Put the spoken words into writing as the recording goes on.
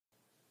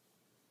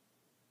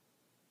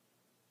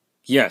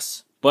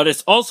Yes, but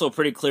it's also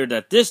pretty clear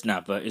that this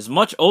Nappa is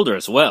much older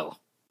as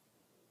well.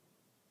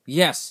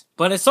 Yes,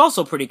 but it's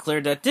also pretty clear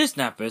that this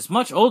Nappa is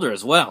much older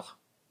as well.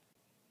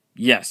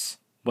 Yes,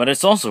 but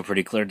it's also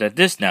pretty clear that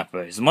this Nappa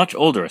is much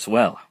older as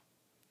well.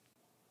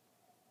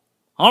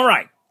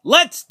 Alright,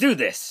 let's do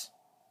this!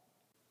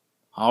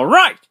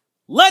 Alright,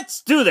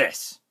 let's do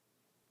this!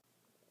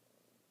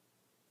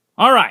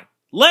 Alright,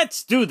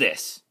 let's do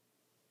this!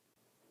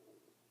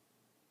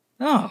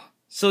 Oh,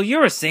 so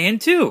you're a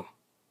Saiyan too?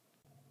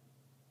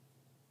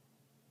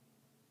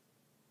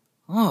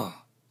 Oh,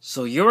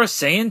 so you're a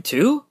Saiyan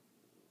too?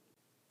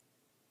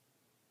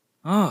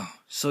 Oh,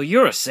 so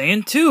you're a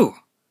Saiyan too?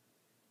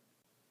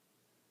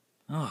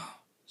 Oh,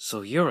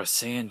 so you're a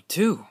Saiyan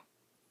too?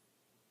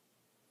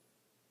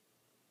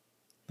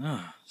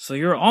 Oh, so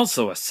you're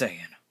also a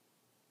Saiyan.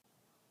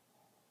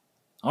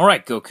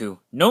 Alright, Goku,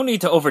 no need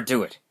to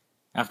overdo it.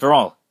 After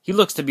all, he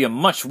looks to be a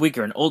much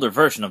weaker and older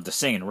version of the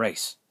Saiyan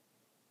race.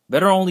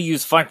 Better only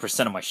use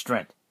 5% of my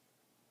strength.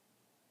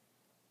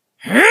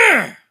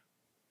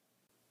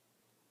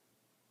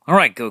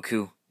 Alright,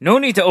 Goku, no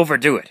need to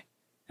overdo it.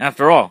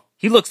 After all,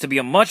 he looks to be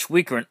a much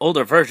weaker and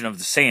older version of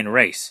the Saiyan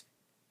race.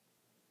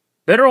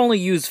 Better only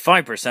use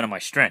 5% of my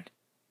strength.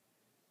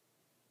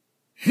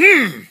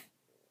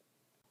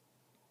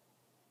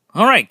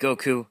 Alright,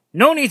 Goku,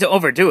 no need to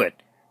overdo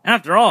it.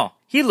 After all,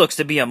 he looks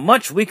to be a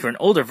much weaker and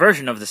older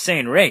version of the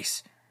Saiyan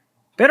race.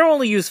 Better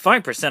only use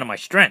 5% of my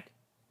strength.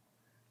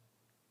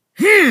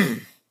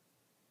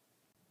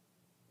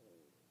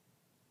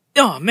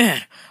 Oh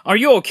man, are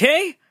you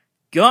okay?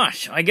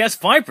 Gosh, I guess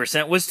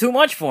 5% was too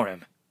much for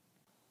him.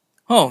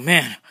 Oh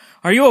man,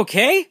 are you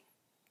okay?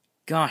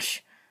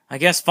 Gosh, I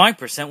guess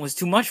 5% was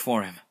too much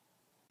for him.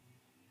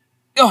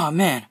 Oh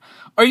man,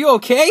 are you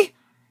okay?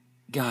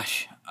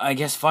 Gosh, I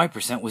guess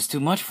 5% was too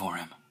much for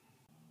him.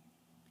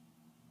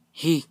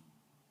 He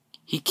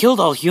killed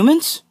all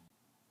humans?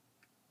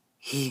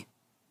 He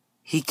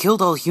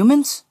killed all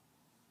humans?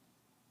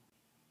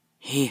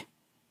 He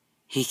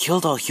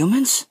killed all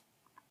humans?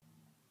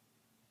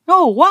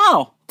 Oh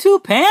wow, 2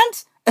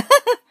 pans?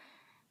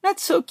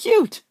 That's so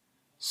cute.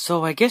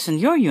 So I guess in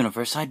your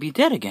universe I'd be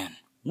dead again,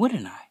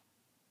 wouldn't I?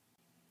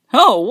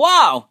 Oh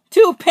wow,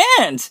 2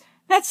 pans!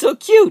 That's so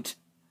cute.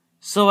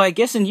 So I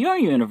guess in your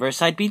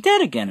universe I'd be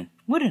dead again,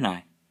 wouldn't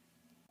I?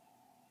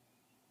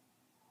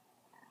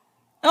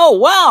 Oh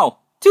wow,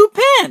 2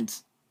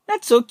 pans!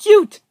 That's so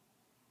cute.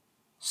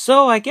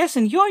 So I guess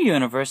in your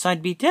universe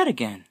I'd be dead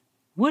again,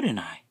 wouldn't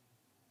I?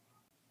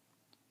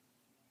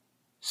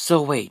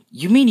 So wait,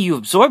 you mean you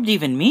absorbed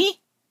even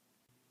me?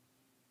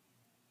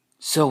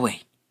 So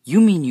wait, you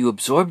mean you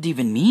absorbed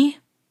even me?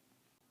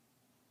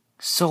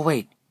 So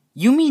wait,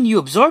 you mean you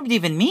absorbed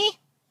even me?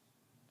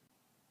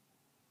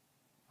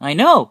 I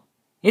know.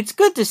 It's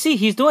good to see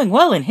he's doing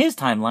well in his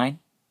timeline.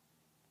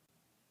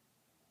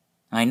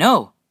 I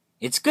know.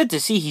 It's good to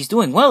see he's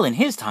doing well in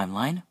his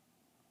timeline.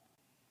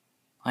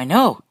 I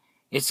know.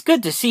 It's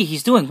good to see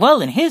he's doing well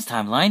in his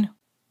timeline.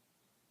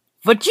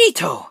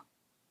 Vegito!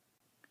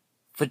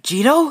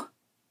 Vegito?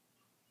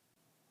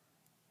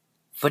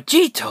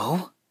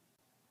 Vegito?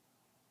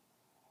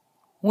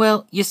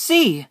 Well, you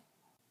see...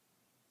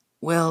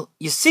 Well,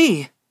 you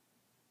see...